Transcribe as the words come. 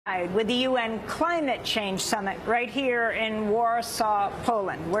with the UN Climate Change Summit right here in Warsaw,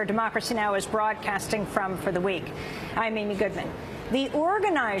 Poland, where Democracy Now! Is broadcasting from for the week. I'm Amy Goodman. The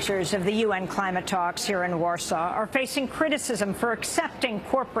organizers of the UN climate talks here in Warsaw are facing criticism for accepting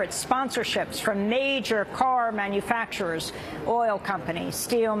corporate sponsorships from major car manufacturers, oil companies,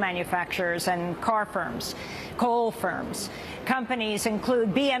 steel manufacturers, and car firms, coal firms. Companies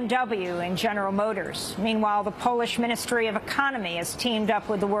include BMW and General Motors. Meanwhile, the Polish Ministry of Economy has teamed up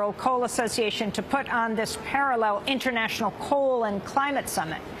with the World Coal Association to put on this parallel international coal and climate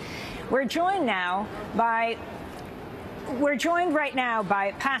summit. We're joined right now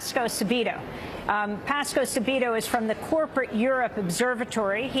by Pascone Sabido. Pascone Sabido is from the Corporate Europe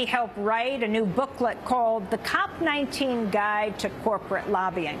Observatory. He helped write a new booklet called The COP19 Guide to Corporate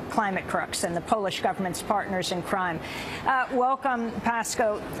Lobbying, Climate Crooks and the Polish Government's Partners in Crime. Welcome,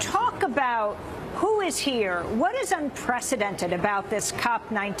 Pascone. Talk about who is here. What is unprecedented about this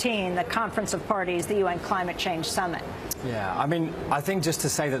COP19, the Conference of Parties, the UN Climate Change Summit? Yeah, I mean, I think just to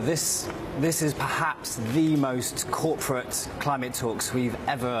say that this is perhaps the most corporate climate talks we've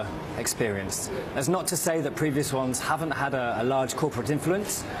ever experienced. That's not to say that previous ones haven't had a large corporate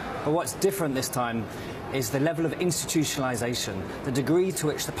influence, but what's different this time is the level of institutionalization, the degree to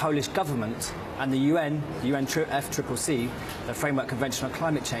which the Polish government and the UNFCCC, the Framework Convention on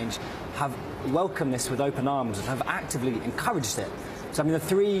Climate Change, have welcomed this with open arms and have actively encouraged it. So, I mean, the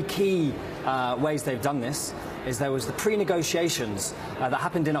three key ways they've done this is there was the pre-negotiations that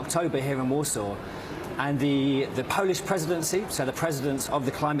happened in October here in Warsaw, and the Polish presidency, so the presidents of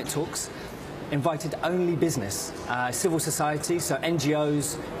the climate talks, invited only business, civil society, so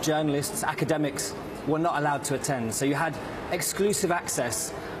NGOs, journalists, academics were not allowed to attend. So you had exclusive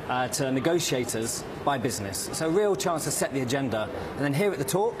access to negotiators by business. So a real chance to set the agenda. And then here at the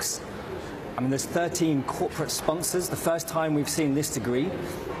talks, I mean, there's 13 corporate sponsors, the first time we've seen this degree.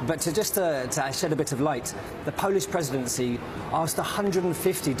 But to shed a bit of light, the Polish presidency asked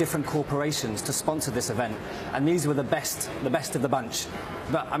 150 different corporations to sponsor this event, and these were the best of the bunch.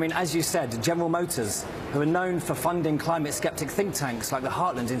 But, I mean, as you said, General Motors, who are known for funding climate skeptic think tanks like the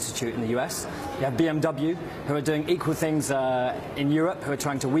Heartland Institute in the US. You have BMW, who are doing equal things in Europe, who are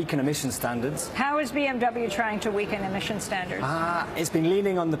trying to weaken emission standards. How is BMW trying to weaken emission standards? It's been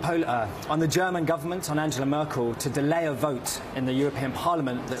leaning on the German government, on Angela Merkel, to delay a vote in the European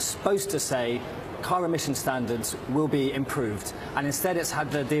Parliament that's supposed to say car emission standards will be improved, and instead it's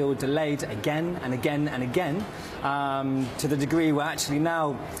had the deal delayed again and again and again, to the degree where actually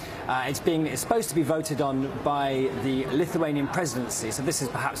now it's supposed to be voted on by the Lithuanian presidency. So this is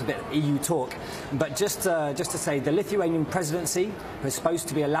perhaps a bit EU talk, but just to say the Lithuanian presidency, who is supposed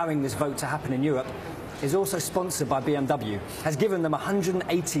to be allowing this vote to happen in Europe, is also sponsored by BMW, has given them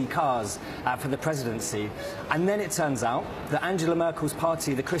 180 cars for the presidency. And then it turns out that Angela Merkel's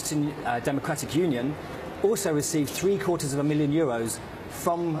party, the Christian Democratic Union, also received €750,000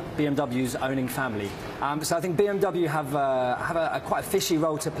 from BMW's owning family. So I think BMW have a quite a fishy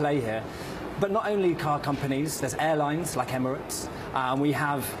role to play here. But not only car companies, there's airlines like Emirates, and we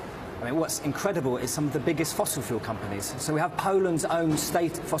have, I mean, what's incredible is some of the biggest fossil fuel companies. So we have Poland's own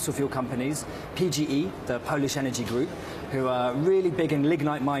state fossil fuel companies, PGE, the Polish energy group, who are really big in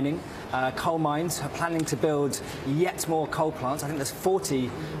lignite mining, coal mines, are planning to build yet more coal plants. I think there's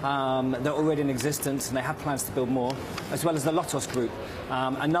 40 that are already in existence, and they have plans to build more, as well as the Lotos Group,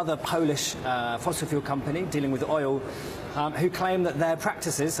 another Polish fossil fuel company dealing with oil, who claim that their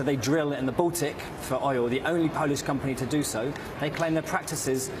practices, so they drill in the Baltic for oil, the only Polish company to do so, they claim their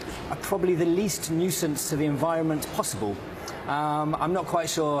practices are probably the least nuisance to the environment possible. I'm not quite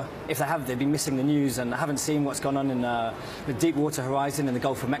sure if they've been missing the news and haven't seen what's gone on in the Deepwater Horizon in the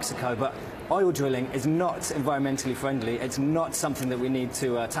Gulf of Mexico, but oil drilling is not environmentally friendly. It's not something that we need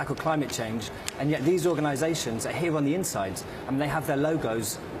to tackle climate change, and yet these organisations are here on the inside. I mean, they have their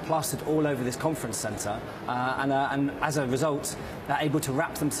logos plastered all over this conference centre, and as a result, they're able to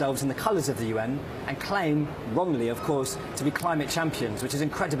wrap themselves in the colours of the UN and claim, wrongly of course, to be climate champions, which is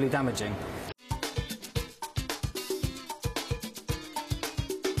incredibly damaging.